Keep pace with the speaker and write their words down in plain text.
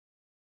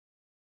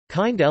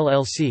Kind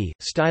LLC,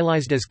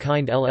 stylized as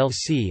Kind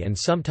LLC and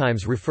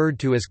sometimes referred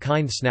to as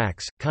Kind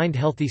Snacks, Kind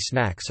Healthy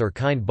Snacks or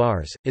Kind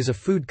Bars, is a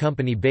food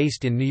company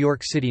based in New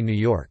York City, New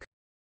York.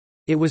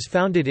 It was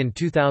founded in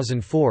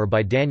 2004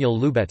 by Daniel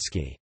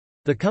Lubetzky.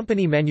 The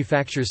company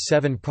manufactures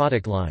 7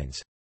 product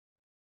lines.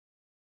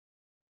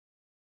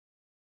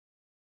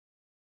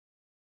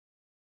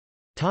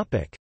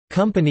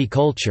 Company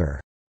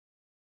culture.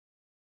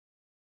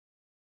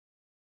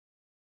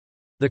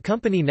 The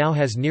company now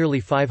has nearly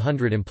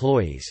 500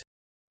 employees.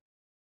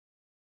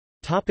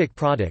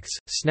 Products: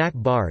 snack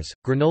bars,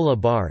 granola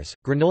bars.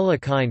 Granola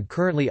Kind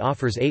currently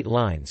offers 8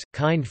 lines: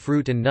 Kind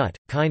Fruit and Nut,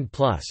 Kind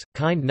Plus,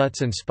 Kind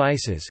Nuts and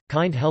Spices,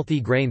 Kind Healthy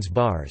Grains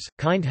Bars,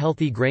 Kind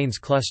Healthy Grains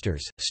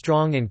Clusters,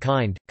 Strong and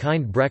Kind,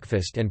 Kind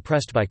Breakfast and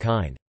Pressed by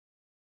Kind.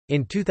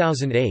 In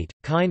 2008,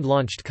 Kind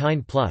launched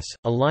Kind Plus,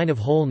 a line of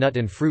whole nut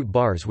and fruit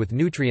bars with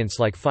nutrients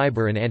like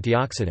fiber and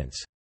antioxidants.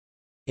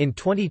 In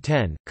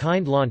 2010,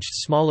 Kind launched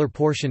smaller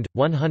portioned,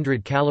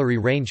 100-calorie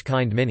range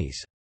Kind Minis.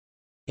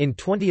 In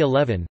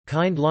 2011,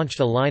 Kind launched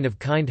a line of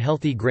Kind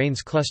Healthy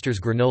Grains Clusters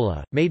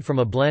granola, made from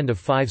a blend of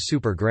 5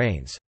 super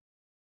grains.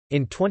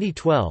 In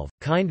 2012,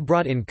 Kind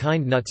brought in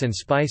Kind Nuts and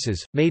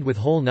Spices, made with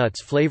whole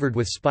nuts flavored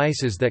with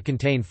spices that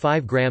contain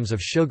 5 grams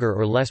of sugar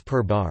or less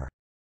per bar.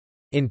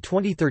 In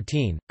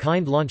 2013,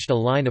 Kind launched a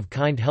line of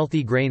Kind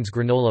Healthy Grains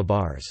granola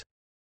bars.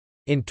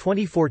 In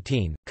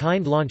 2014,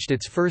 Kind launched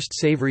its first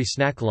savory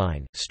snack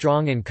line,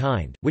 Strong and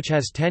Kind, which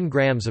has 10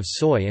 grams of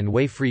soy and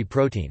whey-free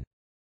protein.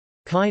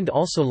 Kind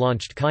also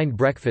launched Kind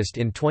Breakfast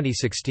in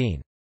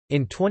 2016.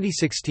 In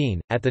 2016,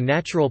 at the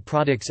Natural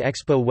Products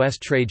Expo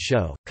West Trade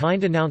Show,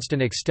 Kind announced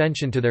an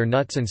extension to their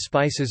nuts and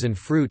spices and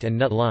fruit and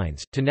nut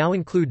lines, to now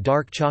include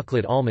dark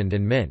chocolate almond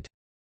and mint.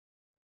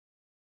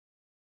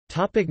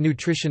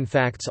 Nutrition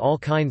facts: all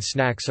Kind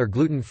snacks are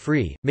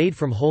gluten-free, made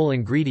from whole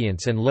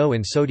ingredients and low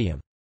in sodium.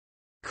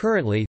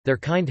 Currently, their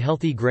Kind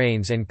Healthy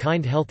Grains and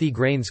Kind Healthy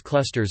Grains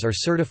Clusters are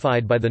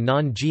certified by the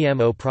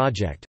Non-GMO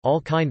Project.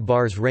 All Kind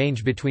bars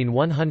range between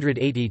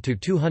 180 to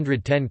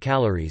 210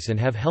 calories and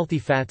have healthy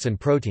fats and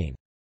protein.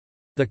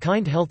 The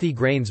Kind Healthy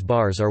Grains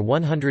bars are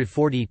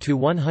 140 to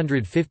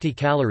 150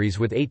 calories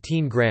with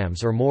 18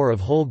 grams or more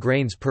of whole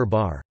grains per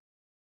bar.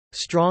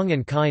 Strong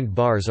and Kind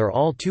bars are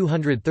all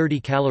 230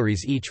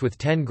 calories each with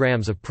 10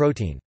 grams of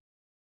protein.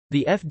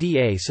 The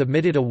FDA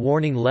submitted a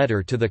warning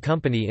letter to the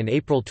company in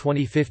April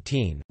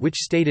 2015, which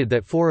stated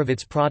that 4 of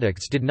its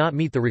products did not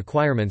meet the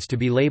requirements to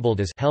be labeled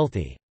as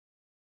healthy.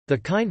 The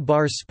Kind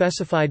bars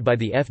specified by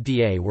the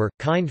FDA were,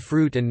 Kind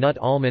Fruit and Nut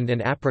Almond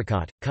and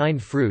Apricot,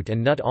 Kind Fruit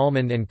and Nut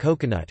Almond and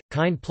Coconut,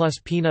 Kind Plus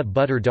Peanut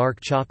Butter Dark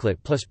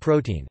Chocolate Plus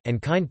Protein,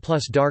 and Kind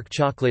Plus Dark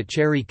Chocolate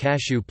Cherry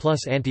Cashew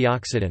Plus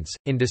Antioxidants.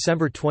 In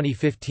December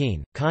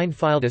 2015, Kind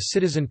filed a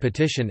citizen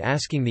petition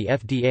asking the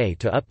FDA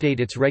to update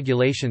its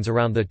regulations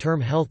around the term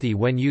healthy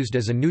when used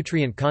as a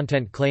nutrient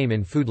content claim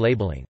in food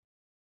labeling.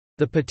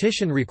 The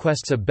petition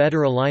requests a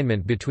better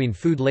alignment between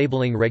food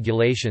labeling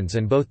regulations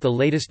and both the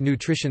latest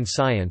nutrition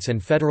science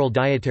and federal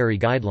dietary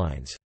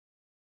guidelines.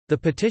 The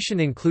petition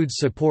includes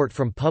support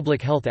from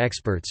public health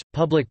experts,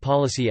 public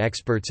policy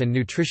experts, and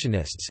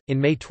nutritionists.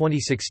 In May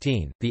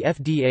 2016, the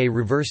FDA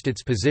reversed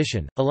its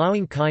position,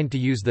 allowing Kind to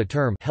use the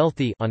term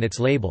healthy on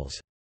its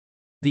labels.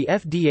 The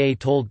FDA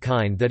told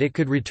Kind that it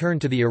could return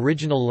to the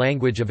original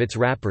language of its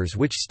wrappers,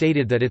 which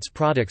stated that its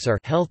products are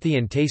healthy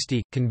and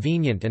tasty,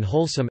 convenient and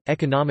wholesome,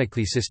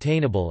 economically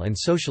sustainable and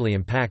socially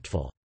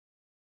impactful.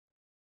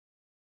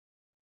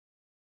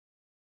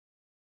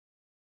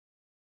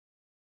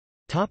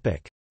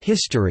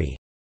 History.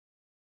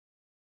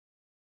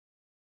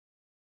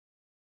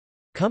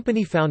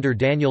 Company founder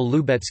Daniel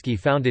Lubetzky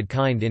founded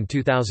Kind in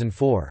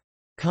 2004.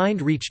 Kind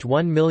reached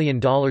 $1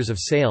 million of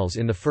sales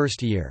in the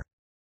first year.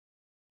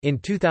 In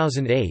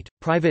 2008,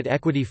 private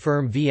equity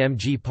firm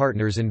VMG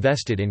Partners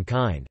invested in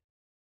Kind.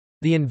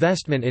 The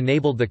investment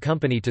enabled the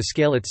company to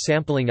scale its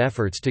sampling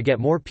efforts to get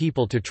more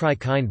people to try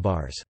Kind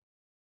bars.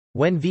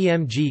 When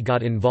VMG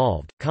got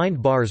involved,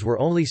 Kind bars were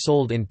only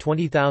sold in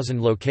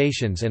 20,000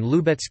 locations and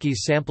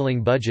Lubetzky's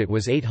sampling budget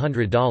was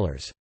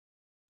 $800.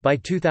 By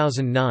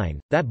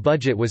 2009, that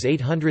budget was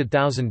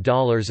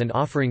 $800,000 and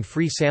offering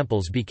free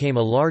samples became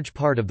a large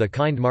part of the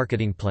Kind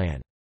marketing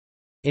plan.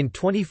 In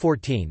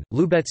 2014,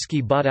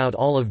 Lubetzky bought out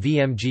all of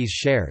VMG's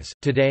shares.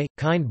 Today,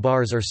 Kind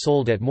bars are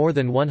sold at more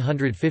than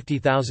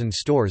 150,000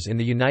 stores in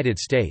the United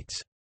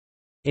States.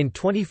 In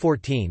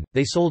 2014,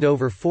 they sold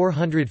over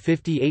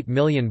 458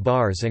 million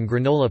bars and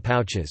granola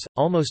pouches,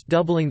 almost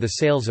doubling the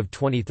sales of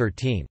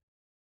 2013.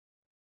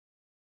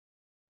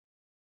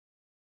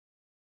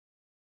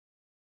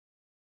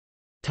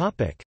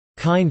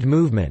 Kind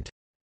movement.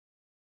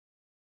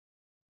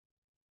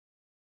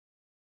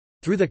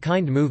 Through the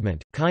Kind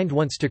movement, Kind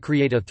wants to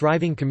create a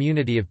thriving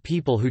community of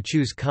people who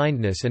choose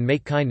kindness and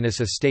make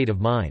kindness a state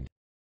of mind.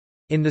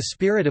 In the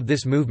spirit of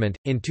this movement,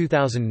 in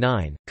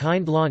 2009,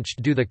 Kind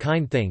launched Do the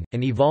Kind Thing,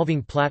 an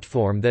evolving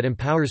platform that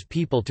empowers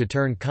people to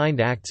turn kind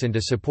acts into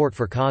support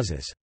for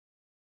causes.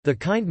 The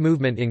Kind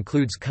movement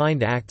includes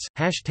Kind Acts,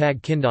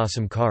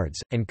 #KindAwesome cards,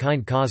 and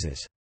Kind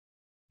causes.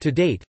 To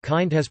date,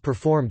 KIND has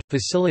performed,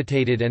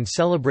 facilitated and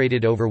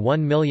celebrated over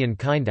 1 million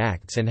KIND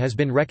acts and has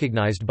been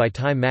recognized by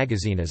Time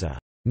magazine as a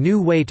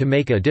new way to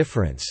make a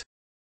difference.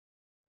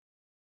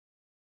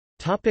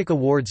 Topic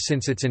awards.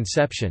 Since its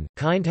inception,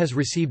 KIND has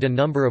received a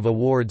number of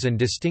awards and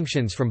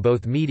distinctions from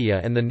both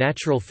media and the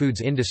natural foods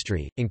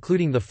industry,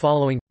 including the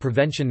following: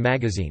 Prevention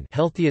Magazine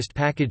Healthiest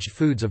Packaged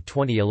Foods of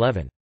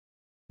 2011.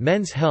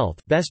 Men's Health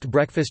Best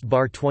Breakfast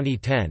Bar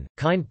 2010,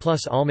 KIND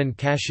Plus Almond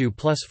Cashew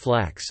Plus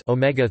Flax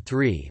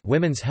Omega-3.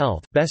 Women's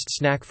Health Best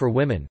Snack for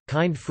Women,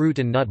 KIND Fruit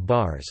and Nut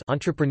Bars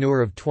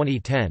Entrepreneur of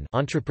 2010,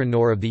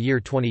 Entrepreneur of the Year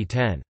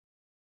 2010.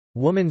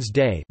 Woman's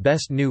Day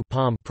Best New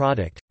Palm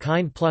Product,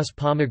 KIND Plus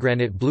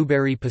Pomegranate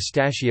Blueberry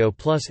Pistachio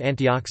Plus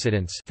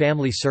Antioxidants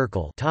Family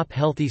Circle Top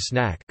Healthy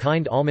Snack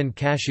KIND Almond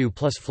Cashew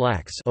Plus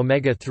Flax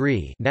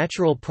Omega-3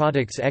 Natural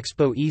Products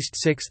Expo East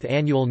 6th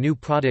Annual New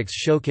Products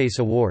Showcase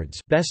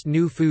Awards Best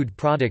New Food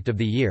Product of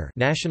the Year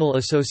National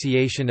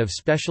Association of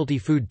Specialty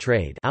Food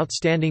Trade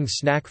Outstanding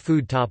Snack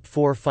Food Top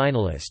 4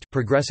 Finalist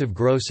Progressive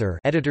Grocer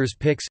Editor's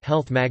Picks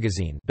Health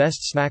Magazine Best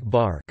Snack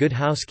Bar Good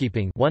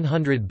Housekeeping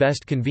 100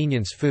 Best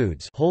Convenience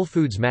Foods Whole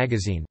Foods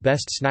Magazine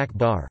Best Snack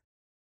Bar